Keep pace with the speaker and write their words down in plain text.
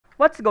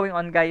What's going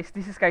on, guys?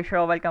 This is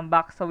Kaishro. Welcome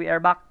back. So we are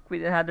back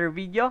with another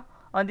video.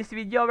 On this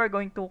video, we're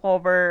going to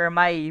cover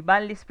my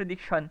ban list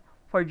prediction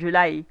for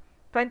July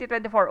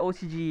 2024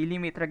 OCG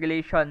limit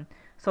regulation.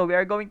 So we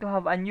are going to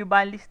have a new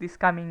ban list this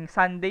coming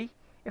Sunday,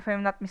 if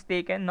I'm not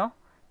mistaken, no?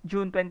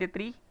 June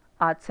 23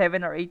 at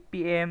 7 or 8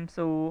 p.m.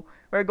 So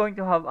we're going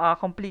to have a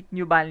complete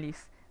new ban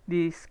list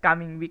this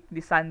coming week,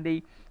 this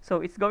Sunday.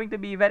 So it's going to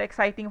be very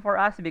exciting for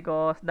us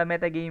because the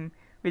metagame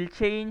will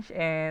change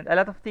and a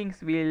lot of things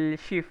will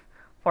shift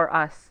for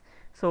us.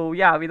 So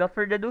yeah, without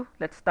further ado,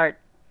 let's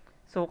start.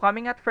 So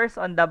coming at first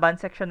on the ban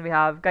section, we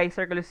have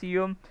Kaiser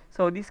Colosseum.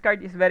 So this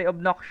card is very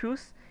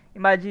obnoxious.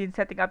 Imagine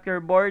setting up your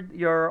board,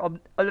 your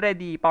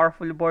already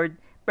powerful board,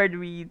 paired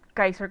with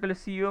Kaiser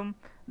Colosseum.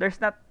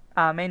 There's not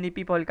many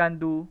people can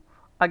do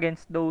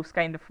against those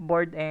kind of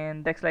board,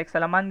 and decks like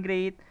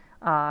Salamangreat,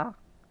 uh,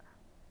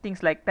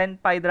 things like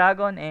Tenpai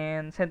Dragon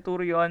and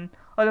Centurion,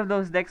 all of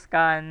those decks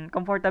can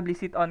comfortably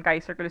sit on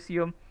Kaiser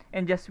Colosseum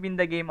and just win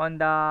the game on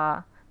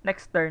the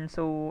next turn.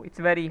 So it's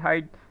very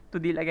hard to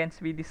deal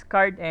against with this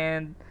card,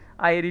 and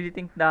I really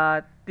think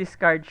that this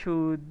card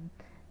should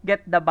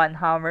get the ban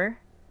hammer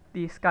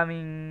this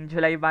coming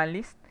July ban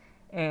list.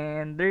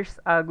 And there's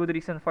a good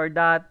reason for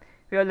that.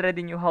 We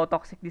already knew how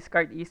toxic this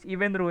card is.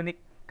 Even Runic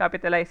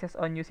capitalizes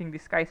on using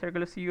this Kaiser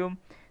Colosseum.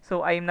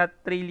 So I'm not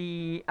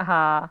really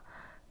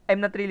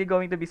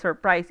going to be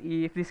surprised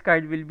if this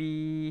card will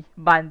be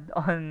banned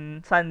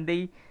on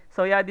Sunday.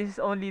 So yeah, this is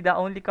only the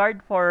only card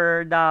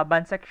for the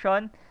ban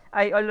section.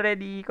 I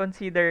already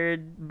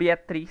considered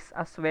Beatrice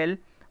as well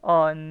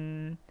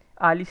on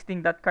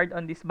listing that card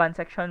on this ban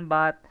section,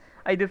 but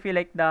I do feel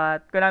like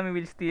that Konami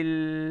will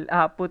still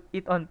put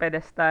it on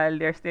pedestal.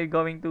 They're still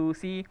going to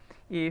see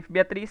if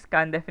Beatrice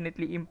can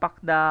definitely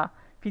impact the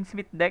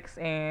Finsmith decks,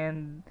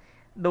 and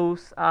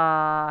those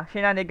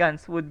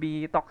shenanigans would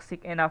be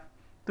toxic enough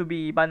to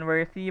be ban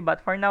worthy. But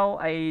for now,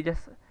 I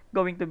just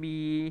going to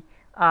be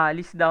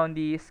list down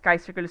the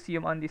Kaiser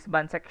Colosseum on this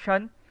ban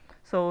section.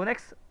 So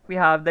next, we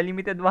have the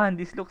limited one.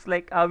 This looks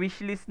like a wish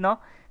list, no?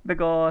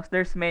 Because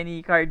there's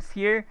many cards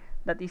here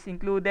that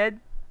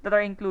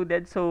are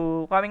included.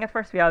 So coming at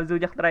first, we have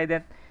Zodiac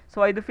Trident.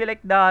 So I do feel like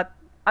that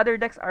other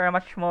decks are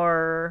much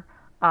more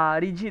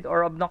rigid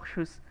or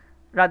obnoxious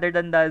rather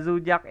than the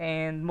Zodiac,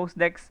 and most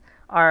decks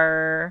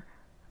are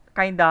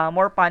kinda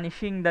more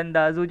punishing than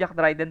the Zodiac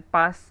Trident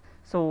pass.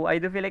 So I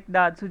do feel like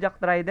that Zodiac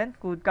Trident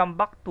could come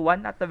back to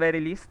one at the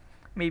very least.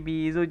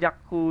 Maybe Zodiac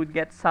could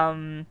get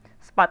some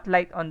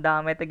spotlight on the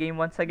metagame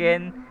once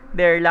again.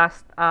 Their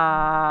last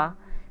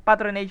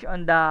patronage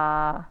on the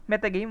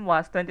metagame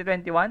was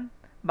 2021,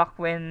 back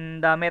when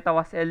the meta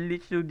was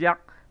Elite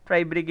Zodiac,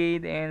 Tri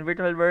Brigade, and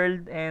Virtual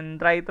World, and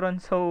Tritron.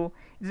 So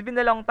it's been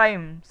a long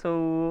time.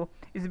 So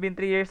it's been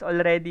 3 years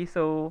already.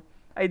 So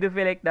I do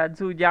feel like that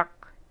Zodiac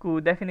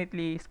could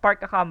definitely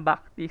spark a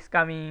comeback this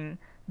coming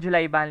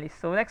July ban list.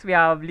 So next we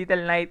have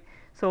Little Knight.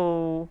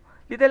 So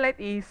Little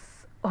Knight is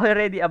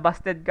already a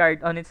busted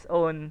card on its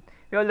own.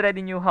 We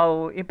already knew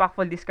how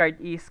impactful this card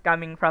is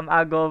coming from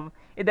Agov.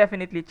 It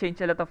definitely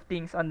changed a lot of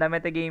things on the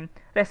metagame.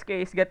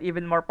 Rescues got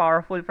even more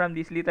powerful from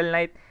this Little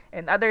Knight,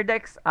 and other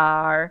decks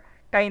are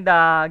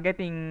kinda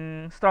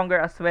getting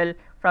stronger as well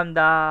from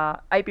the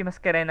IP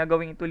Masquerena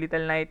going into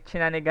Little Knight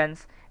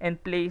shenanigans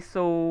and plays.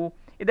 So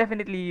it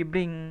definitely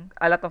bring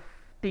a lot of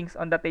things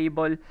on the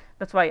table.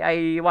 That's why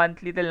I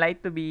want Little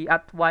Knight to be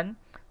at 1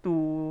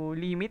 to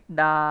limit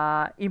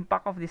the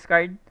impact of this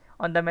card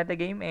on the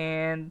metagame,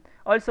 and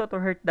also to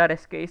hurt the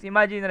Rescues.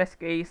 Imagine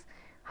Rescues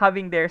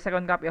having their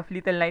second copy of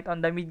Little Knight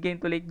on the mid game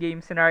to late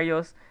game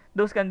scenarios.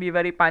 Those can be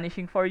very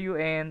punishing for you,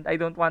 and I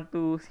don't want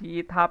to see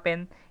it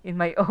happen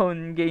in my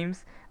own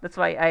games. That's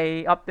why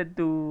I opted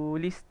to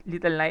list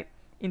Little Knight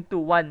into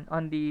 1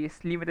 on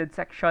this limited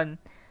section.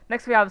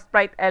 Next, we have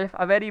Sprite Elf,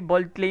 a very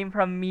bold claim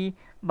from me,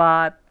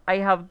 but I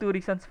have two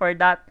reasons for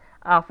that.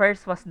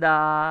 First was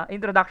the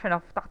introduction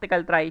of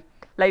Tactical Try,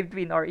 Live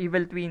Twin or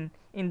Evil Twin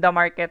in the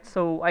market.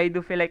 So I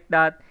do feel like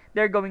that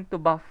they're going to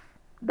buff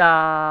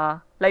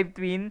the Live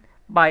Twin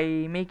by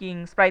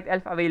making Sprite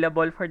Elf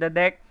available for the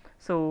deck.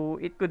 So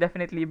it could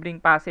definitely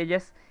bring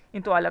passages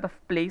into a lot of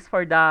plays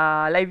for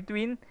the Live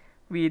Twin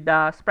with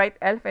the Sprite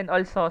Elf, and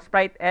also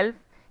Sprite Elf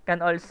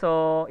can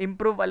also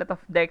improve a lot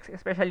of decks,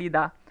 especially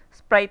the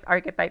Sprite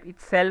archetype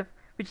itself,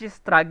 which is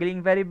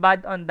struggling very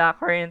bad on the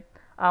current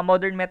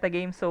modern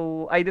metagame.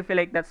 So I do feel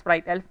like that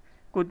Sprite Elf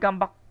could come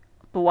back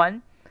to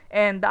 1.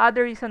 And the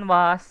other reason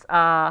was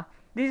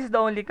this is the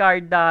only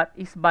card that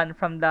is banned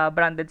from the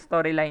branded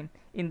storyline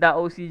in the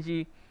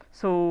OCG.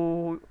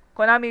 So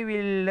Konami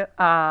will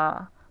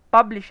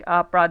publish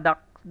a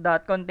product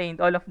that contained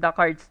all of the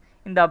cards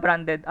in the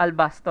branded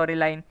Alba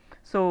storyline.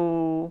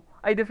 So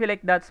I do feel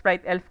like that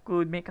Sprite Elf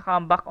could make a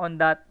comeback on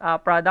that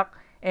product,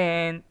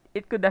 and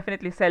it could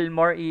definitely sell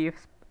more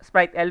if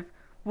Sprite Elf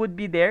would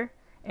be there,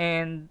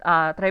 and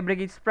Tri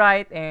Brigade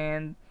Sprite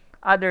and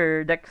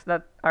other decks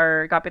that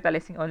are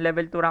capitalizing on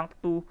level 2 rank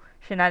 2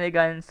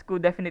 shenanigans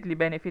could definitely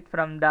benefit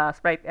from the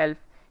Sprite Elf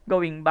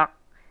going back.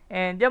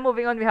 And yeah,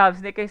 moving on, we have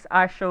Snake Eyes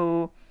Ash.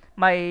 So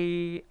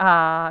my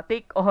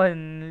take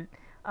on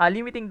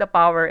limiting the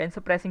power and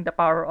suppressing the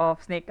power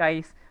of Snake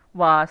Eyes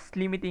was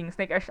limiting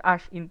Snake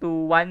Ash into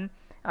one.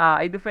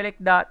 I do feel like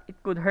that it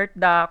could hurt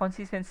the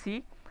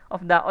consistency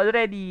of the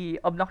already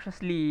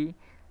obnoxiously,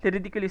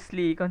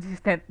 ridiculously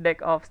consistent deck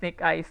of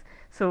Snake Eyes.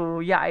 So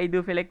yeah, I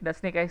do feel like the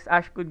Snake Eyes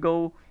Ash could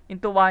go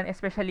into one,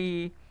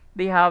 especially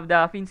they have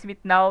the Finsmith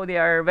now. They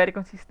are very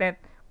consistent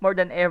more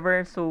than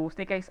ever. So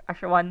Snake Eyes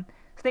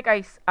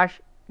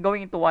Ash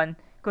going into one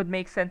could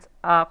make sense.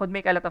 Could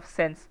make a lot of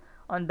sense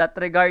on that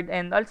regard.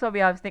 And also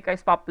we have Snake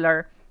Eyes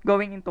Poplar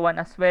going into one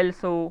as well.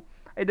 So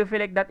I do feel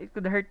like that it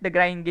could hurt the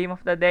grind game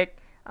of the deck.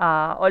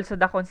 Also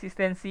the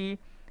consistency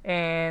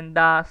and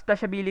the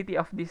splashability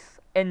of this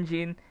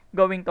engine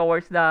going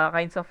towards the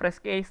kinds of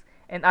rest case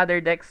and other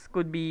decks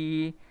could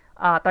be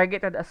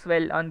targeted as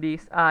well on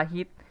this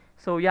hit.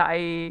 So yeah,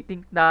 I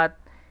think that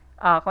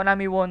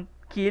Konami won't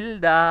kill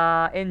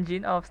the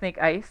engine of Snake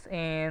Eyes,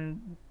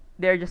 and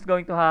they're just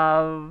going to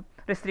have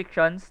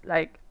restrictions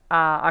like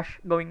Ash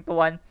going to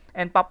one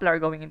and Poplar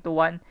going into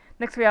one.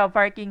 Next we have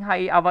Fire King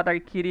High Avatar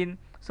Kirin.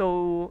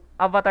 So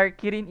Avatar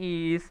Kirin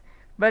is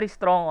very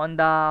strong on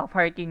the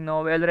Fire King.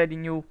 No, we already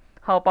knew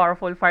how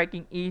powerful Fire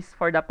King is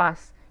for the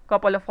past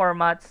couple of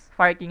formats.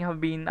 Fire King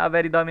have been a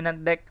very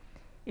dominant deck.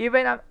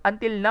 Even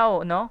until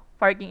now, no,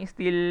 Fire King is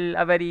still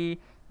a very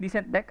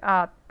decent deck.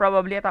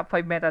 Probably a top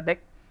 5 meta deck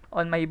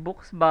on my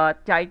books. But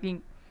yeah, I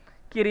think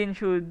Kirin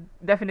should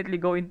definitely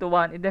go into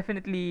one. It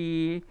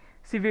definitely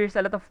severes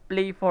a lot of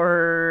play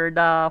for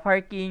the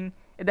Fire King.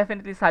 It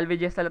definitely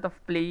salvages a lot of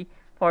play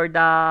for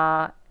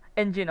the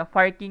engine of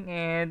Fire King,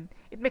 and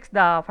it makes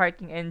the Fire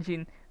King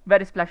engine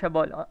very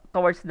splashable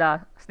towards the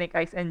Snake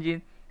Eyes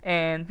engine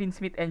and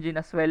Finsmith engine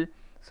as well.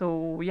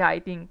 So yeah, I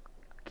think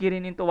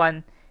Kirin into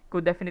one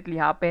could definitely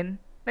happen.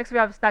 Next we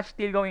have Snatch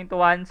Steal going into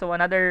one. So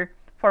another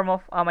form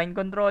of mind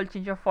control,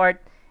 change of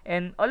heart,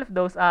 and all of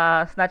those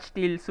Snatch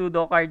Steal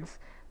pseudo cards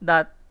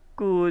that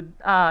could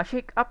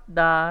shake up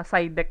the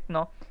side deck,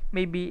 no?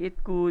 Maybe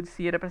it could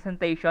see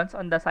representations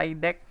on the side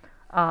deck.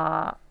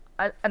 Uh,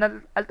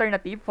 an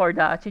alternative for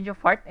the change of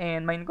heart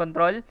and mind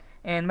control.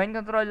 And mind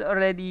control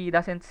already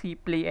doesn't see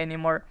play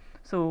anymore.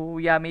 So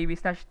yeah, maybe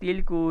Snatch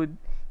Steal could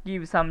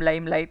give some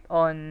limelight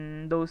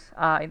on those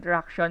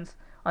interactions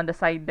on the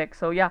side deck.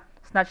 So yeah,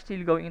 Snatch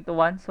Steal going into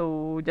one.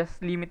 So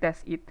just limit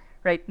test it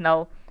right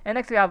now. And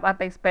next we have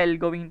Anti-Spell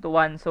going into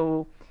one.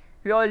 So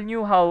we all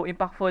knew how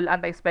impactful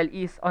Anti-Spell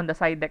is on the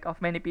side deck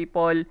of many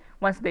people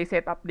once they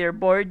set up their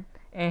board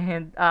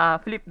and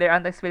flip their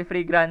Anti-Spell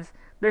Fragrance.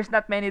 There's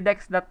not many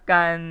decks that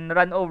can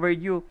run over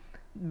you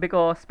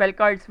because spell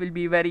cards will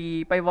be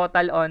very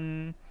pivotal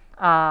on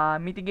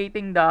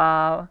mitigating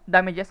the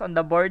damages on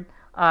the board,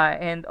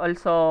 and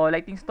also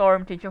Lightning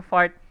Storm, Change of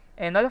Heart,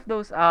 and all of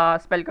those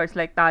spell cards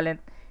like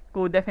Talent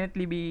could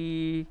definitely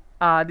be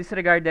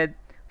disregarded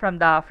from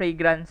the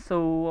Fragrance.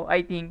 So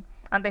I think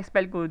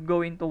Anti-Spell could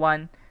go into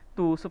one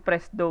to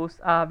suppress those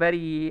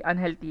very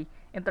unhealthy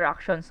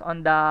interactions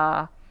on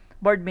the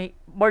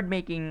board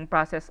making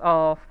process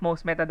of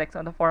most meta decks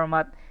on the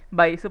format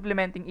by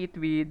supplementing it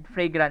with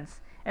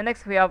Fragrance. And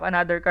next we have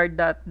another card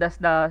that does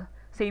the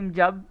same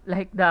job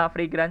like the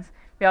Fragrance.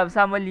 We have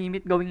Summon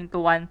Limit going into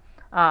one.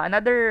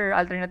 Another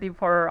alternative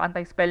for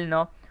anti-spell,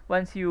 no?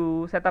 Once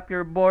you set up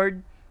your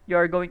board,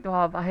 you're going to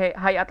have a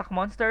high attack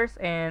monsters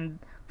and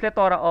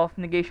plethora of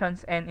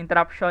negations and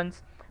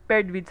interruptions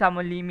paired with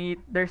Summon Limit.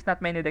 There's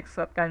not many decks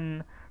that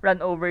can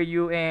run over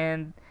you,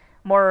 and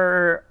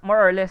more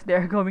or less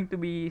they're going to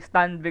be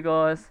stunned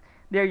because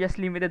they're just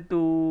limited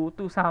to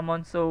two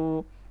summons,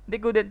 so they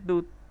couldn't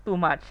do too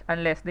much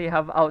unless they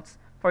have outs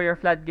for your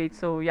floodgate.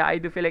 So yeah, I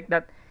do feel like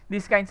that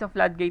these kinds of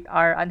floodgate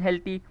are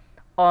unhealthy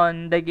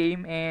on the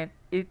game, and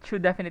it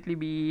should definitely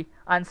be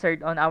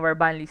answered on our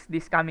ban list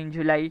this coming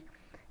July.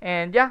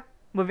 And yeah,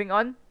 moving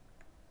on,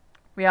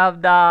 we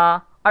have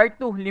the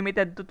R2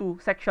 limited to 2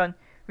 section.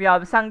 We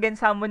have Sangen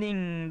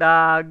Summoning,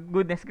 the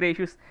goodness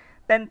gracious.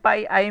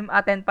 Tenpai, I'm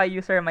a Tenpai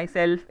user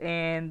myself,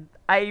 and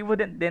I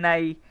wouldn't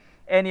deny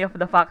any of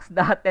the facts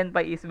that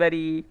Tenpai is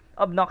very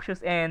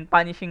obnoxious and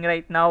punishing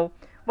right now.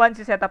 Once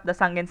you set up the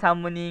Sangen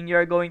Summoning,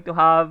 you're going to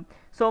have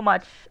so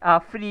much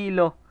free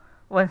low.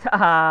 Once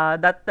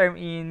that term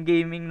in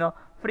gaming, no,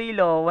 free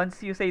low.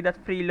 Once you say that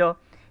free low,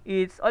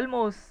 it's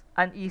almost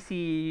an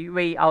easy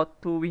way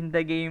out to win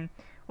the game.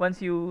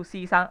 Once you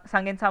see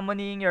Sangen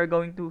Summoning, you're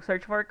going to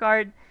search for a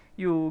card,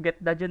 you get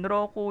the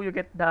Genroku, you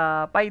get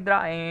the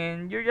Pydra,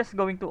 and you're just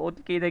going to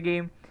OTK the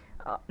game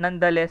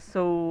nonetheless.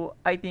 So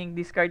I think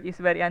this card is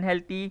very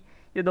unhealthy.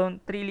 You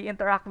don't really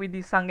interact with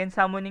this Sangen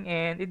Summoning,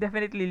 and it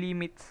definitely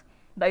limits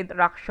the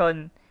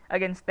interaction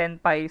against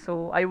Tenpai.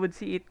 So I would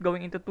see it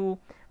going into 2.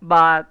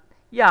 But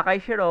yeah, kay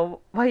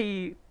Shiro,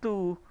 why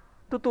 2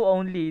 to 2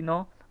 only,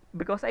 no?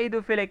 Because I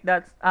do feel like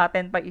that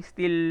Tenpai is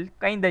still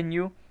kinda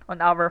new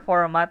on our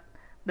format.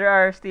 There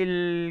are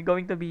still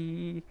going to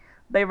be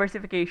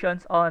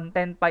diversifications on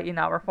Tenpai in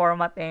our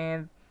format,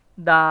 and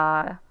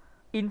the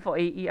info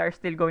AE are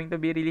still going to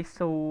be released.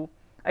 So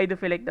I do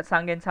feel like the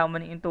Sangen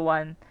Summoning into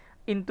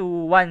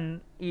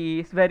one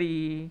is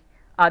very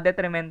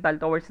detrimental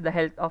towards the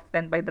health of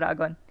Tenpai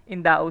Dragon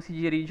in the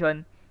OCG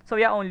region. So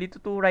yeah, only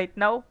 2-2 right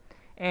now.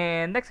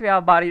 And next we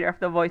have Barrier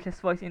of the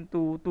Voiceless Voice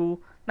into 2.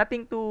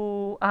 Nothing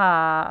too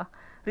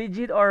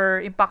rigid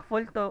or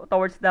impactful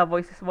towards the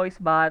Voiceless Voice,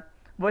 but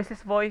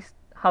Voiceless Voice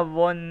have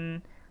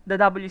won the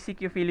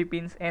WCQ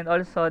Philippines and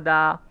also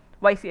the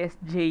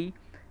YCSJ,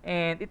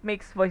 and it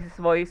makes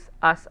Voiceless Voice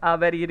as a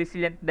very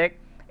resilient deck,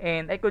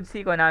 and I could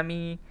see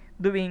Konami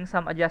doing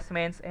some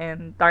adjustments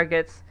and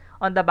targets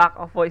on the back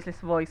of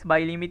Voiceless Voice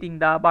by limiting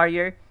the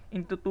barrier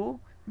into 2,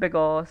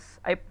 because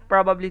I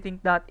probably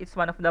think that it's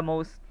one of the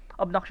most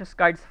obnoxious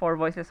cards for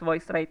Voiceless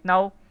Voice right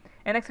now.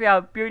 And next we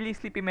have Purely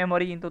Sleepy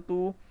Memory into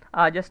 2,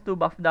 just to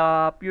buff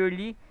the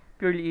Purely.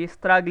 Purely is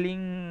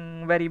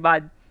struggling very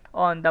bad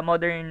on the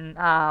modern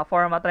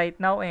format right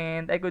now,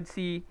 and I could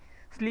see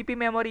Sleepy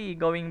Memory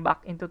going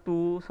back into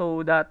 2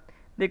 so that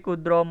they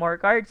could draw more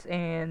cards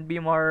and be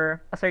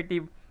more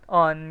assertive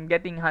on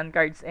getting hand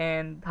cards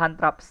and hand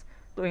traps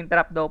to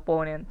interrupt the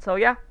opponent. So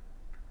yeah,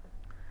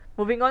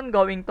 moving on,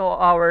 going to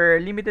our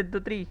limited to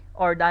 3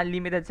 or the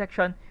unlimited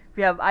section,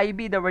 we have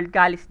IB, the World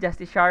Calis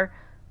Justiciar.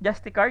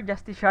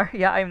 Justiciar,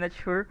 yeah, I'm not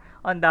sure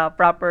on the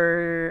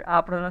proper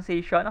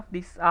pronunciation of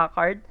this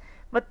card.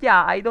 But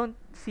yeah, I don't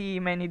see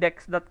many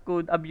decks that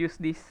could abuse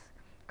this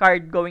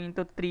card going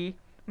into 3.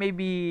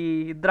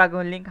 Maybe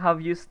Dragon Link have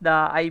used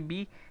the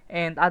IB,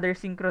 and other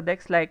synchro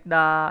decks like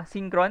the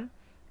Synchron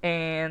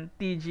and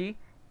TG,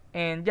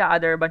 and yeah,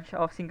 other bunch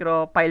of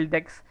synchro pile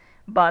decks.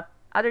 But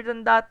other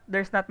than that,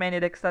 there's not many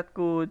decks that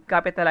could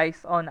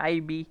capitalize on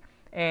IB,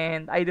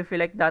 and I do feel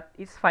like that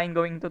it's fine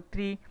going to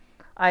 3.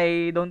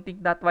 I don't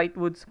think that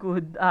Whitewoods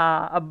could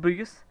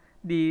abuse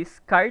this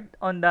card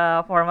on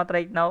the format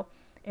right now.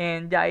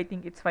 And yeah, I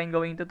think it's fine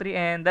going into 3.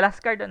 And the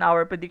last card on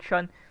our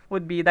prediction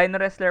would be Dino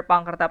Wrestler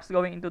Pankrataps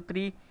going into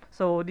 3.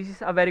 So this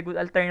is a very good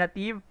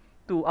alternative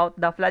to out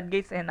the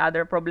floodgates and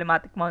other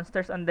problematic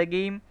monsters on the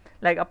game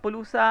like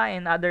Apollousa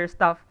and other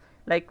stuff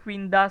like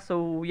Quinda.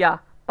 So yeah,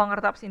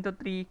 Pankrataps into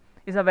 3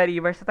 is a very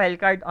versatile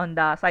card on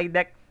the side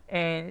deck,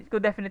 and it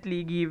could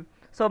definitely give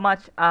so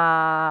much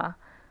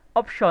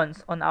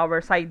options on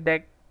our side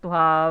deck to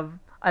have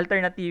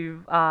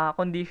alternative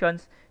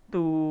conditions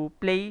to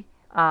play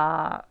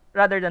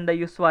rather than the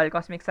usual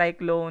Cosmic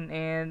Cyclone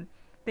and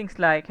things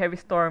like Heavy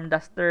Storm,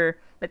 Duster,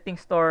 Lightning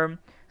Storm.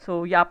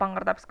 So yeah,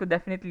 Pankrataps could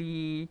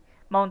definitely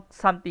mount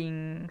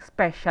something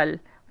special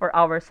for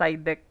our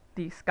side deck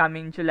this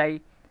coming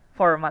July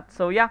format.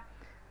 So yeah,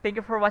 thank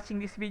you for watching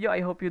this video.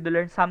 I hope you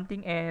learned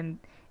something, and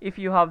if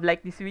you have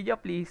liked this video,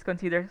 please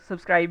consider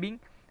subscribing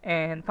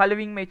and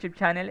following my YouTube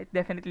channel. It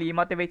definitely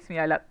motivates me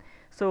a lot.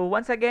 So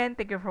once again,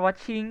 thank you for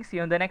watching. See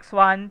you on the next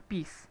one.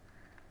 Peace.